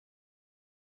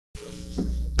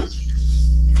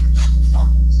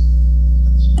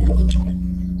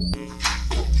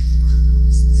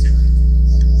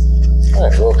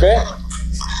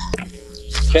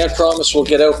Can't promise we'll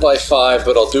get out by 5,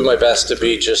 but I'll do my best to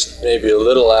be just maybe a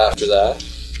little after that.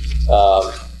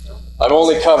 I'm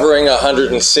only covering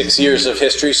 106 years of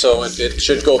history, so it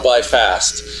should go by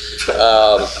fast.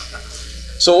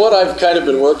 So what I've kind of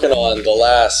been working on the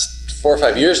last 4 or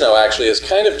 5 years now, actually, is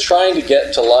kind of trying to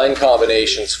get to line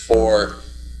combinations for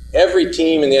every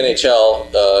team in the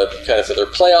NHL, kind of for their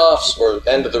playoffs or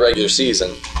end of the regular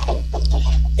season.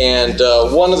 And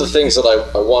one of the things that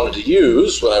I wanted to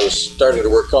use when I was starting to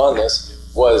work on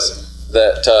this was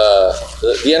that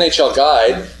the NHL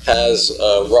guide has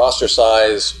roster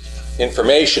size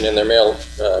information in their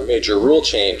major rule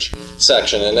change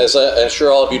section. And as I'm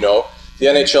sure all of you know, the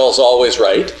NHL is always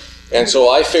right. And so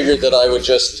I figured that I would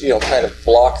just, kind of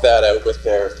block that out with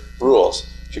their rules.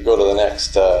 If you go to the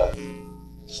next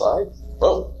slide.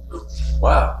 Oh,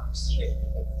 wow.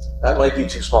 That might be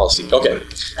too small to see. Okay.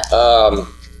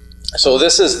 So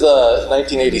this is the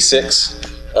 1986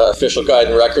 official guide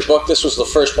and record book. This was the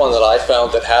first one that I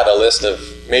found that had a list of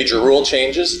major rule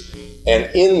changes.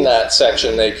 And in that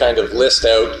section, they kind of list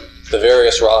out the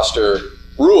various roster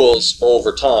rules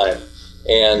over time.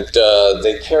 And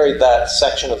they carried that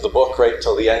section of the book right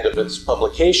till the end of its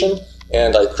publication.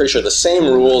 And I'm pretty sure the same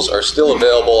rules are still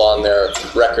available on their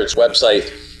records website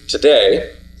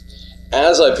today.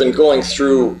 As I've been going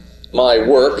through my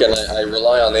work, and I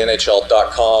rely on the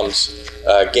NHL.com's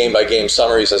game-by-game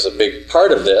summaries as a big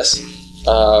part of this,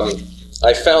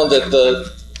 I found that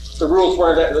the rules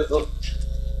weren't, the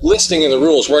listing in the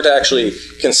rules weren't actually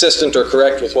consistent or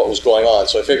correct with what was going on.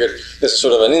 So I figured this is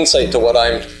sort of an insight to what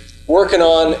I'm working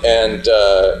on, and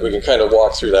we can kind of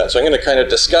walk through that. So I'm going to kind of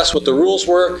discuss what the rules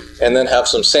were and then have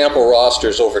some sample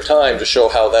rosters over time to show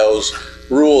how those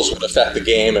rules would affect the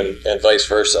game and vice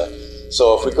versa.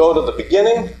 So if we go to the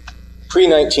beginning,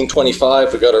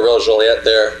 pre-1925, we got Aurel Joliet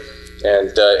there, and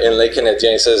in Les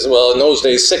Canadiens, he says, well, in those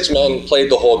days, 6 men played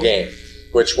the whole game,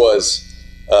 which was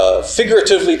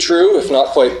figuratively true, if not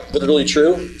quite literally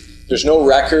true. There's no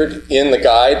record in the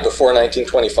guide before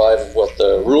 1925 of what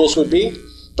the rules would be,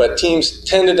 but teams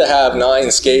tended to have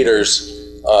 9 skaters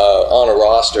on a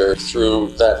roster through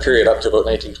that period up to about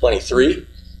 1923,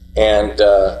 and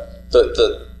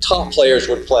the top players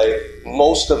would play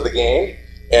most of the game,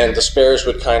 and the spares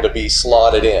would kind of be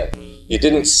slotted in. You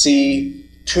didn't see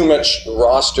too much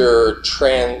roster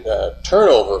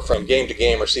turnover from game to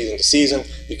game or season to season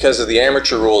because of the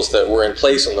amateur rules that were in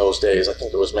place in those days. I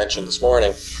think it was mentioned this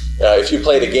morning. If you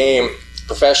played a game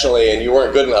professionally and you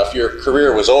weren't good enough, your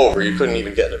career was over. You couldn't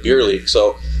even get in a beer league.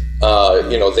 So,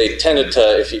 they tended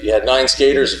to, if you had 9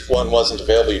 skaters, if one wasn't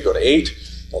available, you'd go to 8,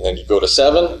 and then you'd go to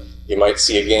 7. You might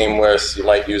see a game where you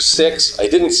might use 6. I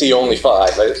didn't see only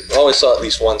 5. I always saw at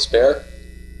least 1 spare.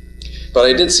 But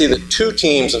I did see that 2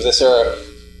 teams of this era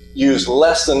used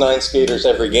less than 9 skaters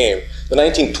every game. The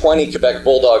 1920 Quebec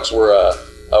Bulldogs were a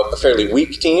fairly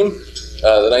weak team.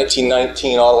 The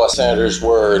 1919 Ottawa Senators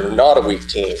were not a weak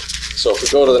team. So if we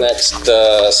go to the next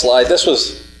slide, this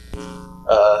was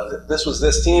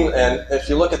this team, and if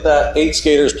you look at that, 8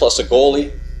 skaters plus a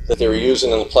goalie that they were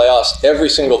using in the playoffs. Every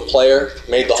single player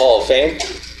made the Hall of Fame,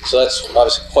 so that's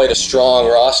obviously quite a strong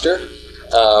roster.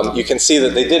 You can see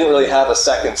that they didn't really have a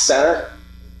second center.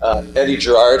 Eddie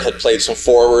Girard had played some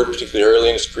forward, particularly early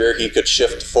in his career. He could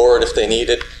shift forward if they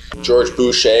needed. George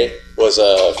Boucher was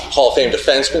a Hall of Fame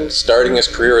defenseman, starting his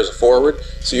career as a forward.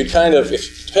 So you'd kind of,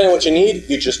 depending on what you need,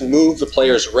 you just move the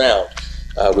players around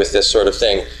with this sort of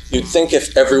thing. You'd think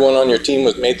if everyone on your team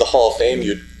was made the Hall of Fame,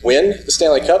 you'd win the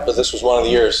Stanley Cup, but this was one of the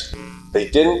years they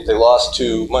didn't. They lost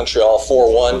to Montreal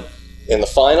 4-1 in the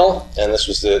final, and this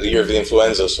was the year of the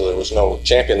influenza, so there was no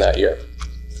champion that year.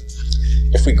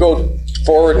 If we go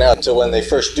forward now to when they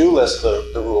first do list the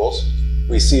rules,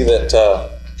 we see that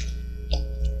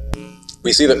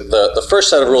the first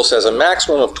set of rules says a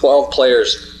maximum of 12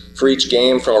 players for each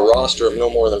game from a roster of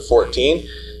no more than 14.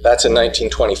 That's in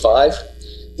 1925.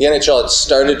 The NHL had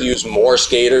started to use more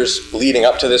skaters leading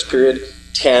up to this period,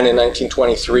 10 in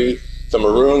 1923. The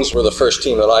Maroons were the first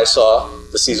team that I saw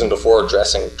the season before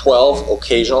dressing 12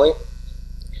 occasionally.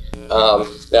 Now,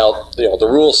 the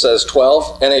rule says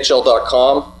 12.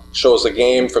 NHL.com shows the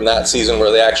game from that season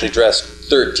where they actually dressed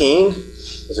 13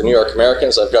 with the New York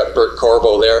Americans. I've got Bert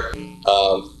Corbo there.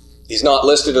 He's not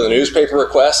listed in the newspaper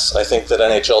requests. I think that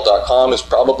NHL.com is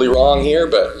probably wrong here,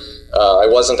 but I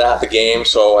wasn't at the game,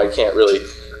 so I can't really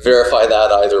verify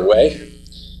that either way.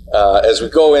 As we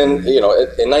go in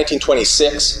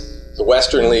 1926, the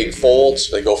Western League folds.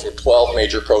 They go from 12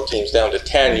 major pro teams down to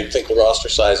 10. You'd think the roster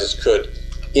sizes could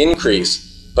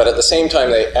increase, but at the same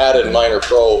time, they added minor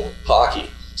pro hockey.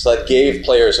 So that gave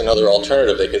players another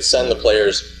alternative. They could send the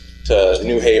players to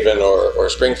New Haven or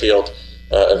Springfield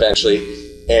eventually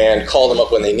and call them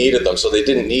up when they needed them, so they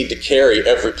didn't need to carry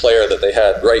every player that they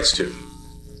had rights to.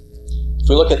 If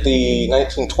we look at the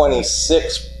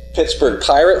 1926 Pittsburgh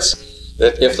Pirates,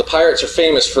 that if the Pirates are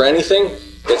famous for anything,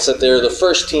 it's that they're the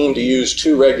first team to use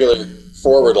two regular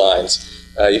forward lines.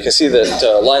 You can see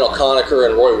that Lionel Conacher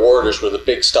and Roy Warders were the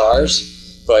big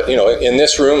stars, but in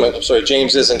this room, I'm sorry,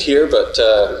 James isn't here, but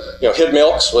Hib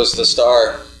Milks was the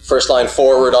star first line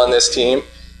forward on this team,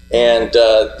 and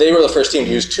they were the first team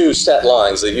to use two set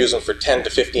lines. They use them for 10 to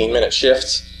 15 minute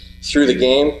shifts through the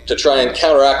game to try and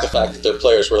counteract the fact that their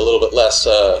players were a little bit less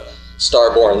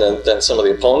star-born than some of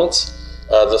the opponents.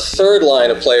 The third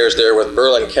line of players there with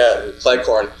Berlin-Ket and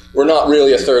Cleghorn were not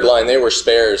really a third line. They were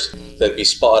spares that'd be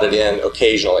spotted in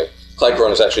occasionally. Cleghorn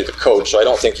was actually the coach, so I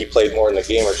don't think he played more than a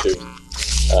game or two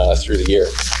through the year.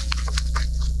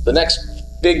 The next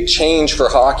big change for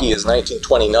hockey is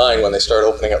 1929, when they start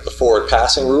opening up the forward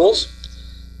passing rules.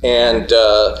 And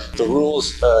the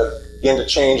rules begin to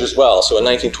change as well. So in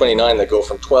 1929, they go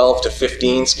from 12 to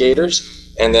 15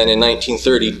 skaters. And then in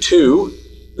 1932,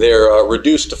 they're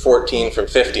reduced to 14 from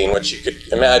 15, which you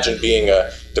could imagine being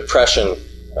a Depression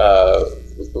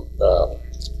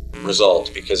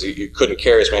result, because you couldn't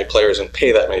carry as many players and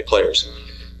pay that many players.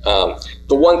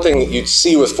 The one thing that you'd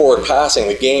see with forward passing,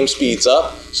 the game speeds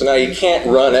up, so now you can't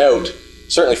run out.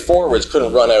 Certainly forwards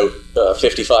couldn't run out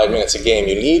 55 minutes a game.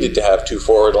 You needed to have two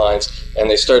forward lines, and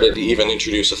they started to even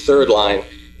introduce a third line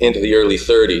into the early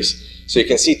 30s. So you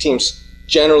can see teams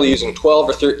generally using 12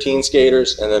 or 13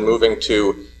 skaters, and then moving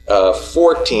to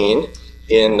 14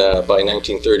 by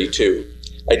 1932.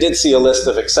 I did see a list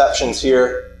of exceptions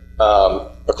here,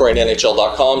 according to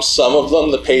NHL.com. Some of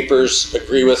them the papers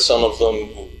agree with, some of them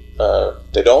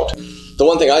they don't. The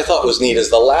one thing I thought was neat is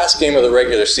the last game of the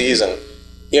regular season,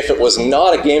 if it was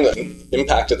not a game that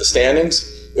impacted the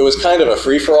standings, it was kind of a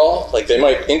free-for-all. Like, they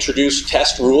might introduce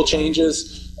test rule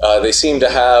changes. They seem to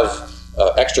have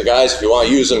extra guys. If you want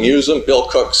to use them, use them. Bill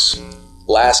Cook's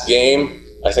last game,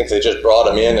 I think they just brought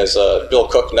him in as a Bill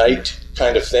Cook night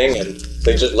kind of thing, and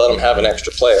they just let him have an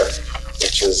extra player,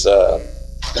 which is,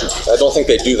 I don't think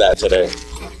they do that today.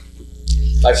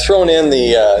 I've thrown in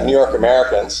the New York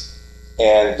Americans,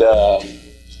 and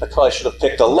I probably should have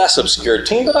picked a less obscure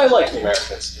team, but I like the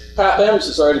Americans. Pat Ems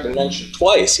has already been mentioned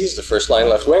twice. He's the first line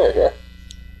left winger here.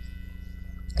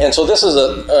 And so this is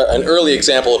an early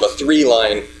example of a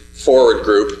three-line forward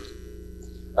group.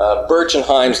 Birch and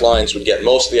Himes lines would get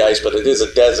most of the ice, but it is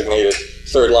a designated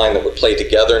third line that would play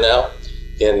together now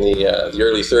in the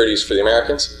early 30s for the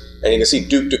Americans. And you can see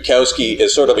Duke Dukowski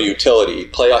is sort of a utility.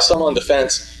 He'd play some on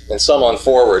defense and some on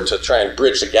forward to try and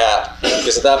bridge the gap,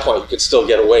 because at that point you could still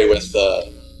get away with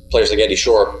players like Eddie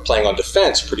Shore playing on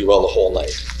defense pretty well the whole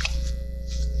night.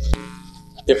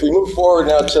 If we move forward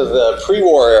now to the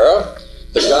pre-war era,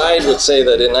 the guide would say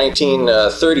that in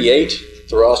 1938,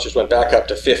 the rosters went back up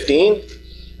to 15.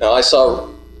 Now, I saw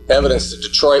evidence that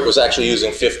Detroit was actually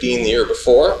using 15 the year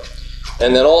before.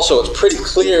 And then also, it's pretty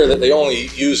clear that they only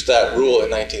used that rule in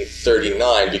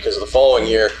 1939, because the following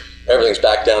year, everything's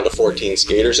back down to 14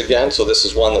 skaters again. So this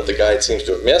is one that the guide seems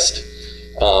to have missed.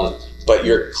 But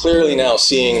you're clearly now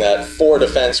seeing that 4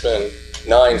 defensemen,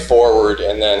 9 forward,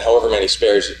 and then however many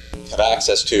spares you have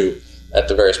access to at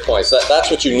the various points.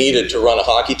 That's what you needed to run a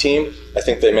hockey team. I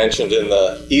think they mentioned in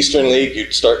the Eastern League,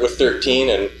 you'd start with 13,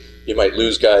 and you might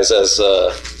lose guys as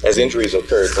injuries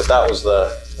occurred. But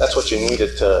that's what you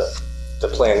needed to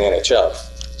play in the NHL.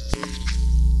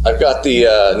 I've got the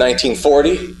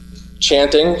 1940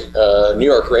 chanting New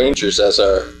York Rangers as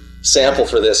our sample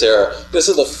for this era. This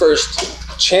is the first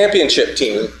championship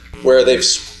team where they've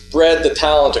spread the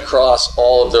talent across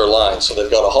all of their lines. So they've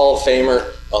got a Hall of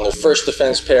Famer on their first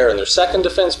defense pair and their second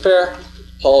defense pair,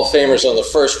 Hall of Famers on the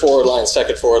first forward line,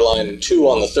 second forward line, and 2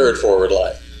 on the third forward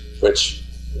line, which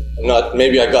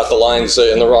maybe I got the lines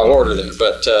in the wrong order there,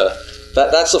 but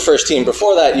that's the first team.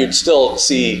 Before that, you'd still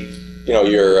see,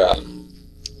 your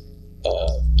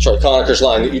Charlie Conacher's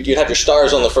line. You'd have your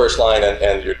stars on the first line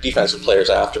and your defensive players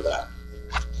after that.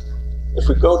 If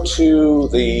we go to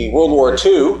the World War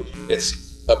II,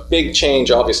 it's a big change,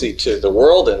 obviously, to the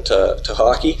world and to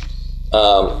hockey,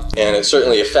 and it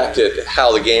certainly affected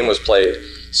how the game was played.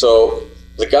 So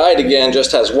the guide, again,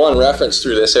 just has one reference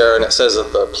through this era, and it says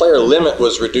that the player limit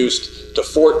was reduced to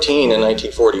 14 in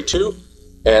 1942,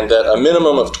 and that a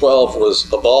minimum of 12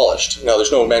 was abolished. Now,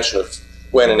 there's no mention of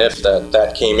when and if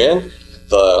that came in.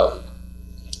 The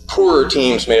poorer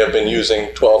teams may have been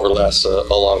using 12 or less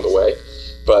along the way,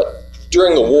 but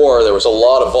during the war, there was a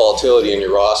lot of volatility in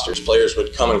your rosters. Players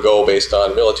would come and go based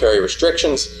on military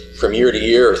restrictions from year to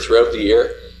year or throughout the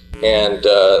year. And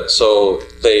so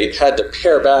they had to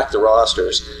pare back the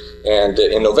rosters. And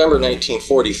in November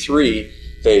 1943,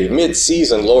 they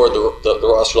mid-season lowered the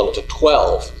roster limit to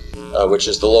 12, which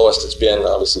is the lowest it's been,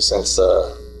 obviously, since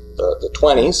the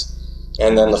 20s.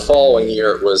 And then the following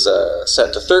year it was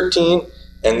set to 13.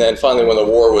 And then finally, when the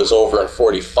war was over in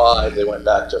 45, they went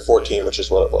back to 14, which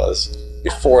is what it was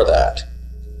before that.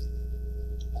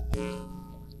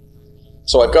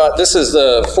 So this is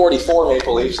the 44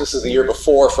 Maple Leafs. This is the year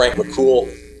before Frank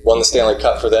McCool won the Stanley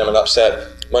Cup for them and upset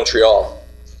Montreal.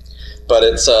 But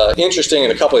it's interesting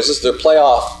in a couple ways. This is their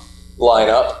playoff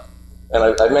lineup.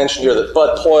 And I mentioned here that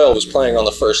Bud Poyle was playing on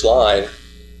the first line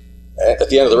at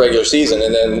the end of the regular season,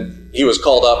 and then he was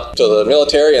called up to the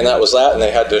military, and that was that, and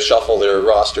they had to shuffle their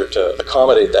roster to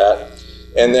accommodate that.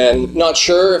 And then, not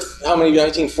sure how many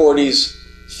 1940s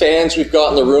fans we've got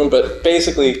in the room, but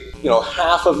basically,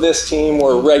 half of this team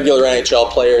were regular NHL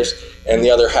players, and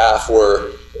the other half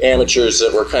were amateurs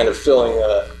that were kind of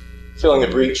filling a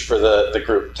breach for the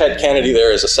group. Ted Kennedy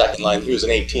there is a second line. He was an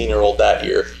 18-year-old that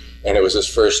year, and it was his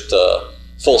first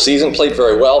full season. Played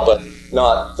very well, but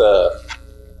not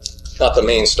the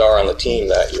main star on the team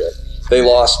that year. They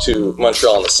lost to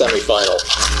Montreal in the semifinal,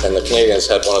 and the Canadiens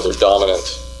had one of their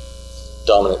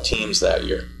dominant teams that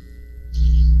year.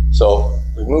 So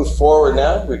we move forward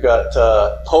now. We've got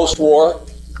post-war,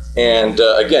 and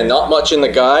again, not much in the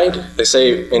guide. They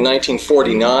say in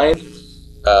 1949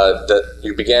 that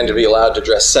you began to be allowed to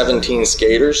dress 17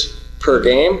 skaters per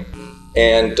game,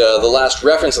 and the last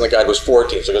reference in the guide was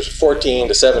 14, so it goes 14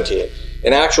 to 17.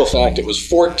 In actual fact, it was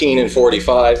 14 in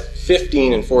 45,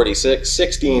 15 in 46,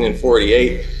 16 in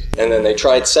 48, and then they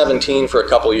tried 17 for a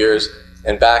couple years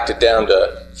and backed it down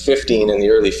to 15 in the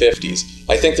early 50s.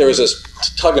 I think there was this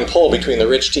tug and pull between the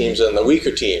rich teams and the weaker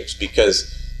teams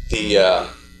because a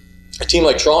team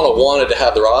like Toronto wanted to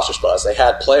have the roster spots. They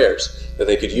had players that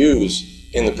they could use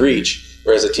in the breach,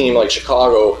 whereas a team like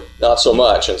Chicago, not so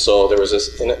much. And so there was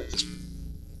this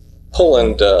pull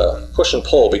and push and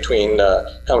pull between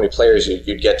how many players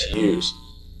you'd get to use.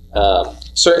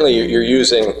 Certainly you're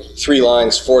using 3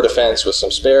 lines, 4 defense with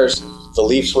some spares. The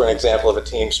Leafs were an example of a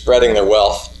team spreading their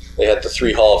wealth. They had the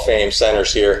 3 Hall of Fame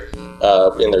centers here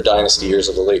in their dynasty years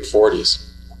of the late 40s.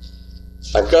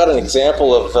 I've got an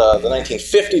example of the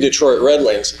 1950 Detroit Red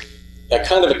Wings. I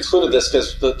kind of included this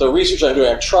because the research I'm doing,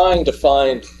 I'm trying to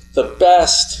find the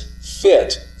best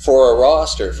fit for a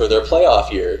roster for their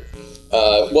playoff year.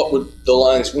 What would the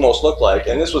lines most look like?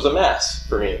 And this was a mess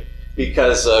for me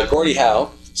because Gordie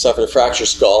Howe suffered a fractured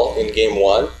skull in Game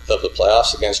 1 of the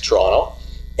playoffs against Toronto,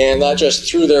 and that just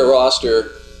threw their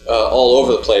roster all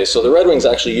over the place. So the Red Wings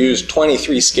actually used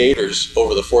 23 skaters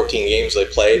over the 14 games they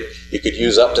played. You could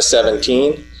use up to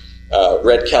 17.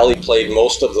 Red Kelly played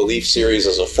most of the Leaf series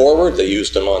as a forward. They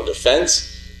used him on defense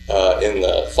in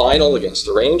the final against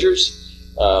the Rangers.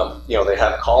 They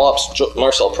had call-ups.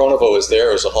 Marcel Pronovost is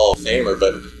there as a Hall of Famer,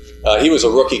 but he was a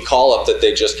rookie call-up that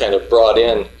they just kind of brought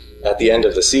in at the end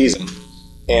of the season.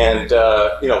 And,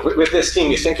 with this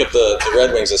team, you think of the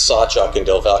Red Wings as Sawchuk and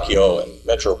Del Vecchio and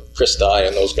Metro Christi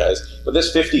and those guys. But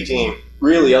this 50 team,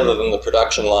 really, other than the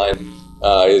production line,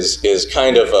 is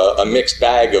kind of a mixed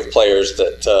bag of players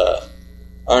that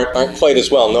aren't quite as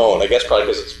well known. I guess probably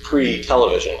because it's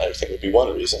pre-television, I think would be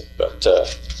one reason. But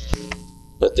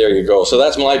there you go. So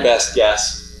that's my best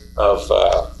guess of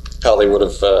how they would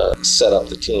have set up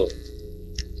the team.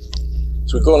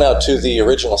 So we go now to the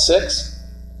original 6.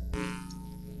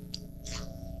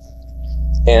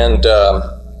 And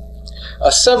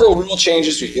several rule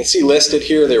changes you can see listed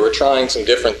here. They were trying some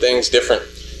different things,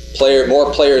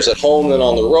 more players at home than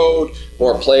on the road,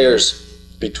 more players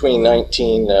between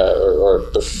or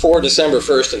before December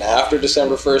 1st and after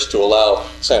December 1st to allow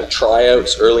some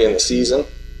tryouts early in the season,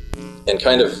 and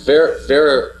kind of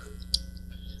very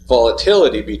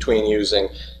volatility between using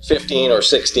 15 or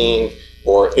 16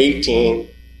 or 18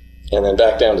 and then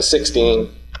back down to 16.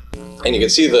 And you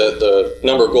can see the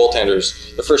number of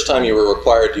goaltenders. The first time you were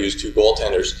required to use 2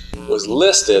 goaltenders was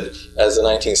listed as the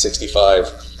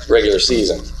 1965 regular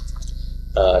season.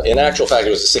 In actual fact,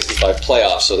 it was the 65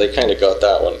 playoffs, so they kind of got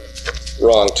that one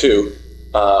wrong too.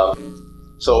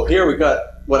 So here we've got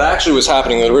what actually was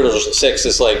happening in the original 6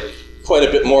 is like quite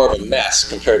a bit more of a mess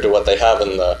compared to what they have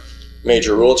in the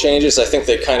major rule changes. I think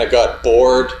they kind of got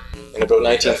bored in about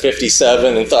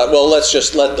 1957 and thought, well, let's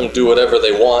just let them do whatever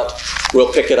they want.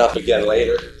 We'll pick it up again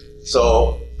later.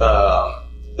 So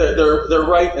they're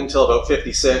right until about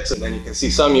 56, and then you can see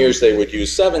some years they would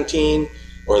use 17,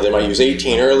 or they might use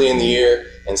 18 early in the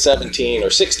year, and 17 or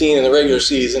 16 in the regular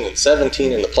season, and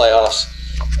 17 in the playoffs.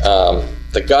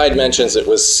 The guide mentions it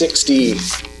was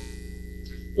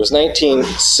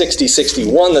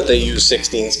 1960-61 that they used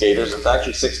 16 skaters. It's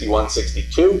actually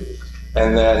 61-62.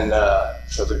 And then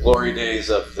for the glory days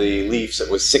of the Leafs, it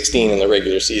was 16 in the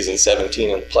regular season, 17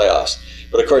 in the playoffs.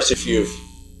 But of course, if you've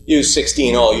used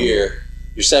 16 all year,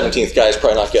 your 17th guy is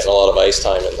probably not getting a lot of ice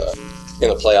time in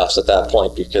the playoffs at that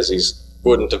point, because he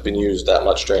wouldn't have been used that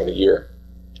much during the year.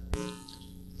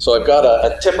 So I've got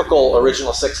a typical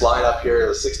original six lineup here,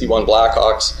 the 61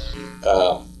 Blackhawks.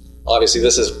 Obviously,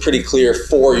 this is pretty clear.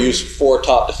 Four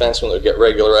top defensemen that get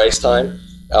regular ice time.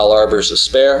 Al Arbor's a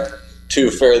spare. Two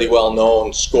fairly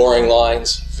well-known scoring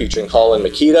lines featuring Hull and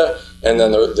Mikita, and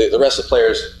then the rest of the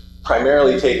players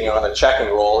primarily taking on a checking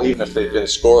role, even if they've been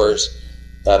scorers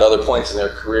at other points in their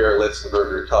career.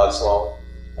 Litzenberger, Todd Sloan.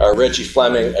 Reggie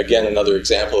Fleming, again, another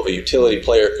example of a utility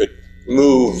player, could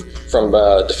move from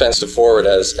defense to forward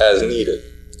as needed.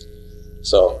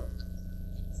 So,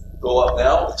 go up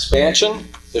now, expansion.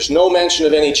 There's no mention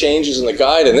of any changes in the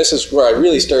guide, and this is where I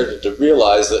really started to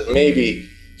realize that maybe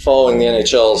following the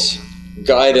NHL's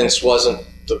guidance wasn't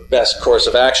the best course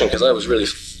of action, because I was really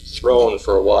thrown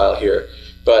for a while here.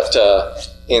 But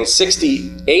in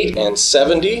 68 and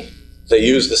 70, they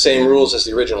used the same rules as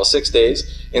the original 6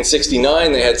 days. In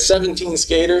 69, they had 17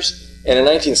 skaters. And in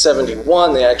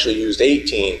 1971, they actually used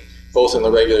 18, both in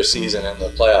the regular season and the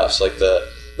playoffs. Like the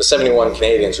 71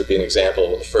 Canadiens would be an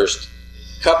example of the first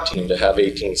Cup team to have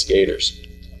 18 skaters.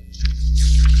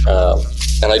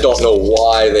 And I don't know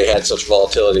why they had such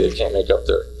volatility. They can't make up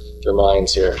their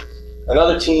minds here.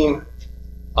 Another team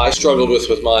I struggled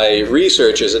with my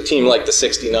research is a team like the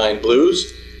 69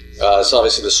 Blues. It's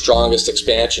obviously the strongest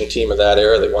expansion team of that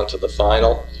era. They went to the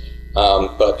final.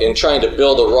 But in trying to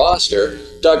build a roster,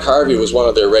 Doug Harvey was one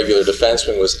of their regular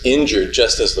defensemen, was injured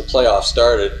just as the playoffs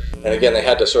started. And again, they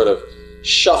had to sort of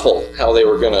shuffle how they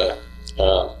were going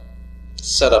to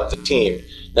set up the team.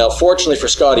 Now, fortunately for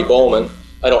Scotty Bowman,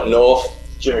 I don't know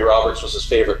if Jimmy Roberts was his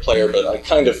favorite player, but I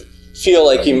kind of feel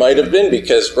like he might have been,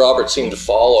 because Roberts seemed to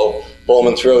follow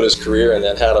Bowman throughout his career and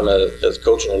then had him as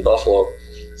coaching in Buffalo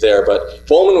there. But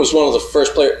Bowman was one of the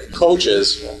first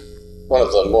coaches, one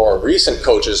of the more recent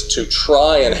coaches, to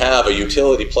try and have a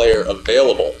utility player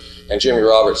available. And Jimmy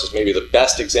Roberts is maybe the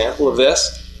best example of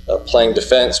this, playing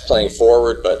defense, playing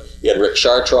forward. But he had Rick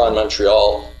Chartrand in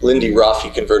Montreal, Lindy Ruff, he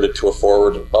converted to a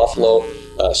forward in Buffalo,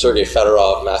 Sergei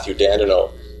Fedorov, Matthew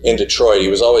Dandino in Detroit. He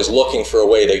was always looking for a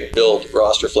way to build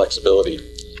roster flexibility.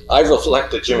 I've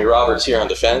reflected Jimmy Roberts here on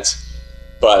defense,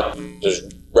 but there's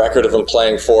record of him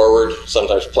playing forward,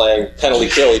 sometimes playing penalty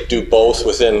kill. He'd do both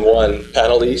within one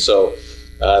penalty, so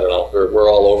I don't know,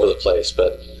 we're all over the place.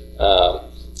 But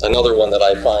another one that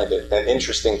I find an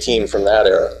interesting team from that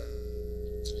era.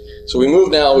 So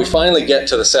we finally get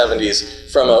to the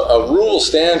 70s. From a rule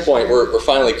standpoint, we're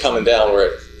finally coming down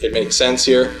where it makes sense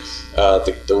here.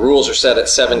 The rules are set at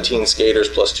 17 skaters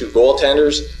plus 2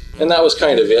 goaltenders, and that was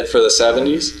kind of it for the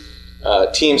 70s.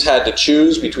 Teams had to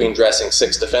choose between dressing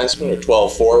 6 defensemen or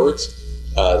 12 forwards.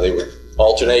 They would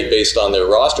alternate based on their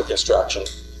roster construction.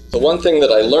 The one thing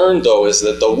that I learned, though, is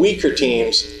that the weaker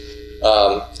teams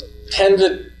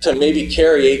tended to maybe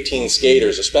carry 18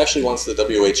 skaters, especially once the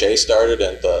WHA started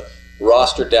and the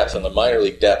roster depth and the minor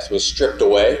league depth was stripped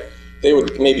away. They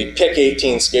would maybe pick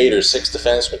 18 skaters, 6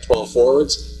 defensemen, 12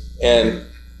 forwards, and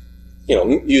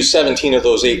use 17 of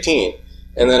those 18.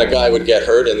 And then a guy would get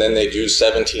hurt, and then they'd use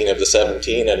 17 of the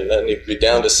 17, and then you'd be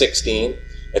down to 16.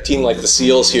 A team like the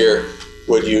Seals here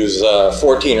would use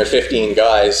 14 or 15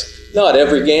 guys. Not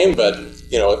every game, but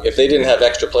if they didn't have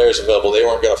extra players available, they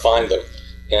weren't going to find them.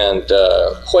 And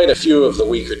quite a few of the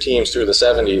weaker teams through the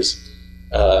 70s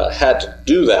had to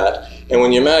do that. And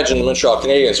when you imagine the Montreal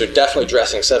Canadiens are definitely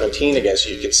dressing 17 against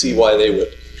you, you can see why they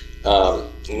would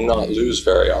not lose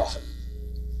very often.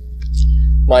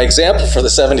 My example for the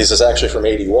 70s is actually from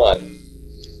 81.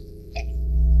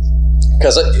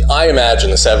 Because I imagine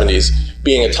the 70s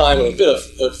being a time of a bit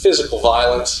of physical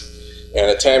violence, and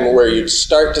a time where you'd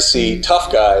start to see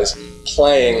tough guys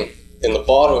playing in the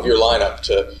bottom of your lineup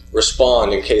to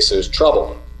respond in case there's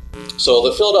trouble. So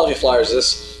the Philadelphia Flyers,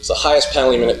 this is the highest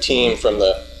penalty minute team from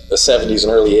the 70s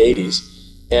and early 80s.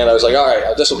 And I was like, all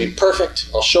right, this will be perfect.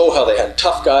 I'll show how they had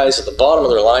tough guys at the bottom of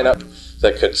their lineup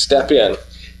that could step in.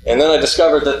 And then I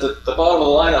discovered that the bottom of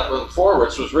the lineup on the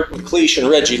forwards was Rick McLeish and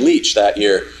Reggie Leach that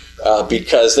year,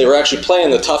 because they were actually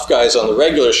playing the tough guys on the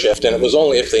regular shift, and it was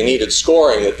only if they needed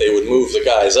scoring that they would move the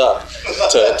guys up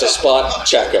to spot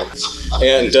check them.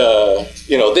 And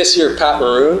this year Pat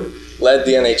Maroon led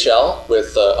the NHL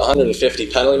with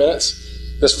 150 penalty minutes.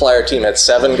 This Flyer team had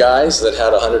 7 guys that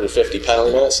had 150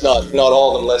 penalty minutes. Not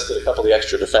all of them listed, a couple of the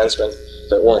extra defensemen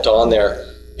that weren't on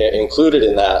there included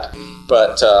in that.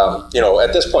 But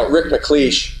at this point, Rick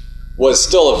McLeish was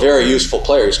still a very useful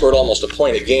player. He scored almost a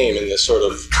point a game in this sort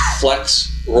of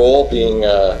flex role, being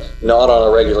not on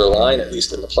a regular line, at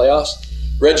least in the playoffs.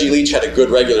 Reggie Leach had a good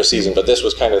regular season, but this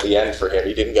was kind of the end for him.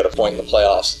 He didn't get a point in the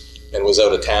playoffs and was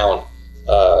out of town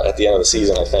at the end of the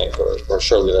season, I think, or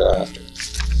shortly thereafter.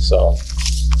 So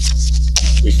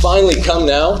we finally come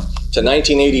now to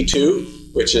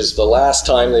 1982, which is the last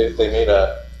time they made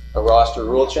a roster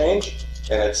rule change.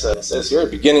 And it says here, at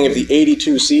the beginning of the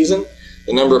 82 season,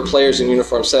 the number of players in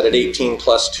uniform set at 18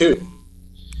 plus 2.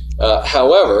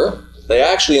 However, they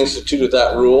actually instituted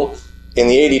that rule in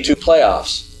the 82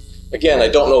 playoffs. Again, I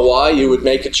don't know why you would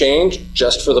make a change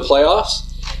just for the playoffs,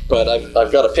 but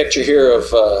I've got a picture here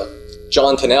of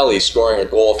John Tonelli scoring a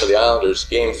goal for the Islanders,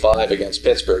 Game 5 against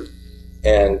Pittsburgh.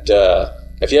 And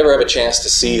if you ever have a chance to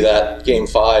see that Game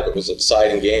 5, it was a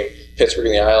deciding game, Pittsburgh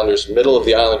and the Islanders, middle of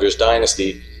the Islanders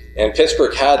dynasty, and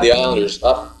Pittsburgh had the Islanders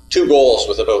up 2 goals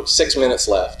with about 6 minutes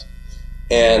left.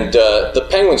 And the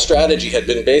Penguins' strategy had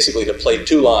been basically to play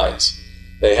 2 lines.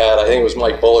 They had, I think it was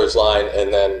Mike Buller's line,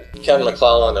 and then Kevin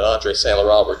McClellan and Andre St.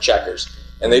 Laurent were checkers.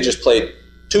 And they just played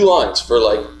 2 lines for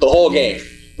like the whole game,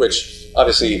 which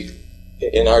obviously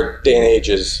in our day and age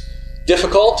is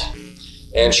difficult.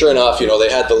 And sure enough,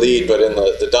 they had the lead, but in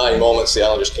the dying moments, the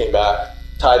Islanders came back,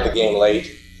 tied the game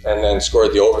late, and then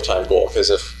scored the overtime goal.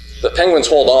 Because if the Penguins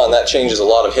hold on, that changes a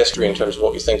lot of history in terms of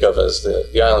what we think of as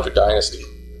the Islander dynasty.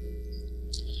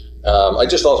 I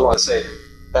just also want to say,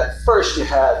 at first you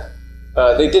had,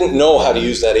 they didn't know how to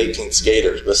use that 18th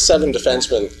skater. The 7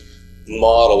 defenseman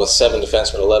model with 7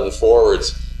 defensemen, 11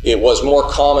 forwards, it was more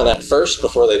common at first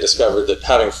before they discovered that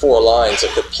having 4 lines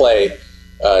that could play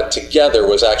together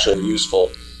was actually a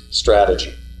useful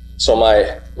strategy. So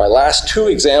my last 2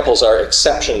 examples are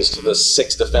exceptions to the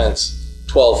 6 defense,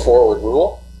 12 forward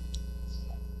rule.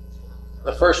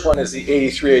 The first one is the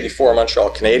 83-84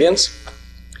 Montreal Canadiens.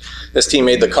 This team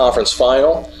made the conference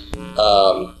final.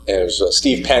 And it was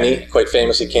Steve Penny, quite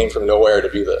famously, came from nowhere to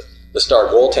be the star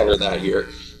goaltender that year.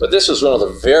 But this was one of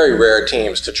the very rare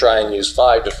teams to try and use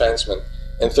 5 defensemen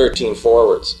and 13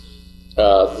 forwards.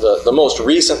 The most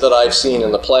recent that I've seen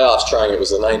in the playoffs trying it was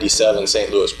the 97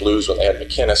 St. Louis Blues when they had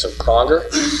McInnes and Pronger.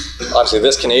 Obviously,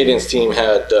 this Canadiens team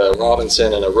had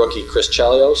Robinson and a rookie, Chris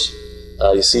Chelios.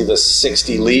 You see the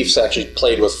 60 Leafs actually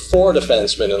played with 4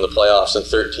 defensemen in the playoffs and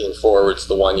 13 forwards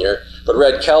the one year. But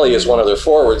Red Kelly is one of their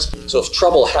forwards, so if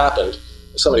trouble happened,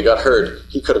 if somebody got hurt,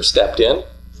 he could have stepped in.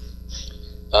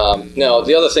 Now,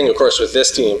 the other thing, of course, with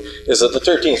this team is that the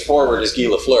 13th forward is Guy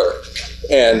Lafleur.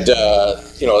 And,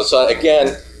 so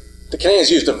again, the Canadiens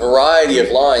used a variety of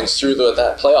lines through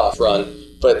that playoff run,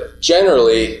 but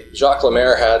generally, Jacques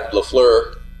Lemaire had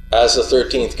Lafleur as the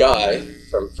 13th guy,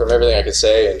 from everything I could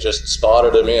say, and just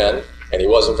spotted him in, and he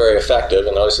wasn't very effective,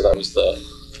 and obviously that was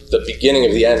the beginning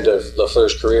of the end of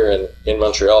Lafleur's career in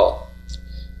Montreal.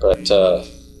 But,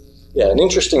 an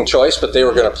interesting choice, but they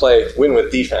were going to win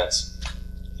with defense.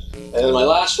 And then my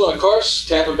last one, of course,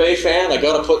 Tampa Bay fan. I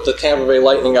got to put the Tampa Bay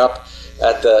Lightning up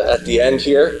at the end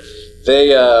here.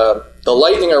 The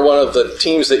Lightning are one of the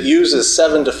teams that uses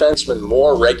 7 defensemen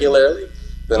more regularly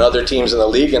than other teams in the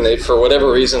league, and for whatever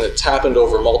reason, it's happened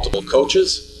over multiple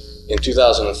coaches. In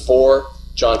 2004,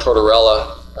 John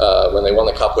Tortorella, when they won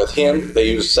the Cup with him, they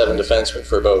used 7 defensemen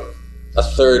for about a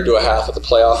third to a half of the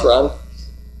playoff run.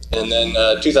 And then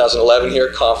 2011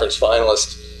 here, conference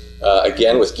finalist,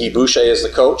 again with Guy Boucher as the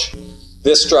coach.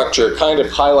 This structure kind of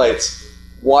highlights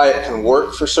why it can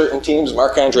work for certain teams.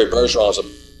 Marc-Andre Bergeron was a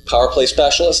power play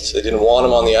specialist. They didn't want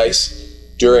him on the ice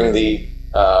during the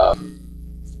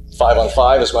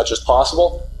 5-on-5 as much as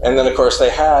possible. And then, of course, they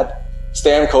had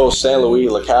Stamkos, St. Louis,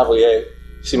 Lecavalier,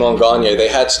 Simon Gagne. They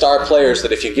had star players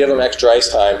that if you give them extra ice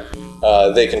time,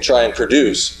 they can try and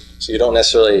produce. So you don't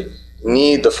necessarily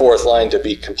need the 4th line to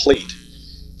be complete.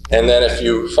 And then if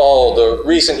you follow the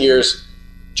recent years,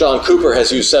 John Cooper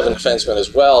has used 7 defensemen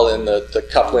as well in the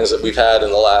Cup wins that we've had in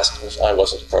the last, I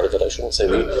wasn't a part of it, I shouldn't say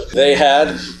we, they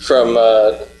had from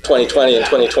 2020 and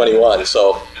 2021.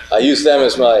 So I use them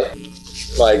as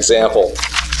my example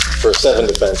for 7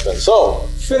 defensemen. So,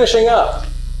 finishing up,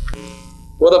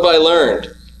 what have I learned?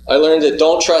 I learned that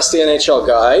don't trust the NHL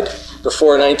guide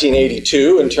before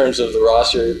 1982 in terms of the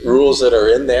roster rules that are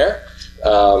in there,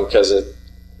 because it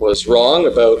was wrong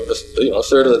about a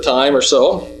third of the time or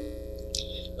so.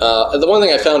 The one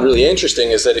thing I found really interesting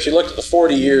is that if you looked at the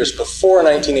 40 years before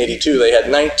 1982, they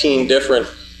had 19 different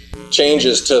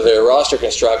changes to their roster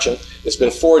construction. It's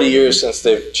been 40 years since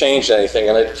they've changed anything,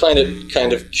 and I find it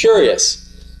kind of curious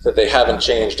that they haven't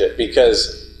changed it,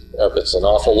 because it's an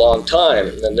awful long time,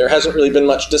 and there hasn't really been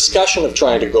much discussion of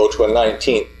trying to go to a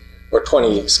 19 or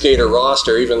 20 skater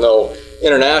roster, even though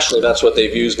internationally that's what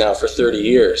they've used now for 30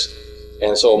 years.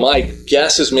 And so my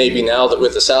guess is maybe now that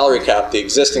with the salary cap, the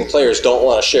existing players don't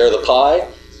want to share the pie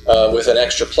with an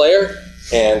extra player.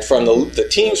 And from the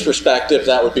team's perspective,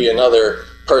 that would be another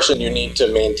person you need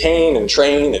to maintain and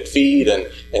train and feed, and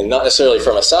not necessarily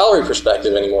from a salary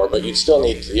perspective anymore, but you'd still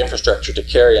need the infrastructure to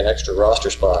carry an extra roster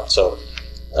spot. So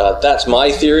that's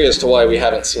my theory as to why we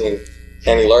haven't seen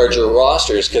any larger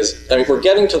rosters, because I mean, we're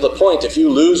getting to the point, if you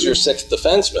lose your sixth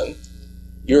defenseman,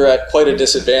 you're at quite a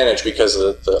disadvantage because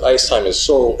the ice time is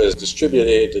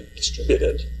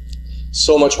distributed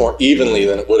so much more evenly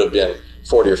than it would have been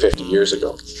 40 or 50 years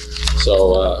ago.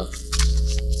 So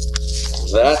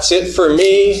that's it for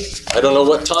me. I don't know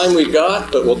what time we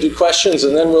got, but we'll do questions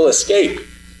and then we'll escape.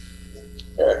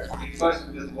 Eric. The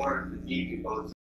question is more deep.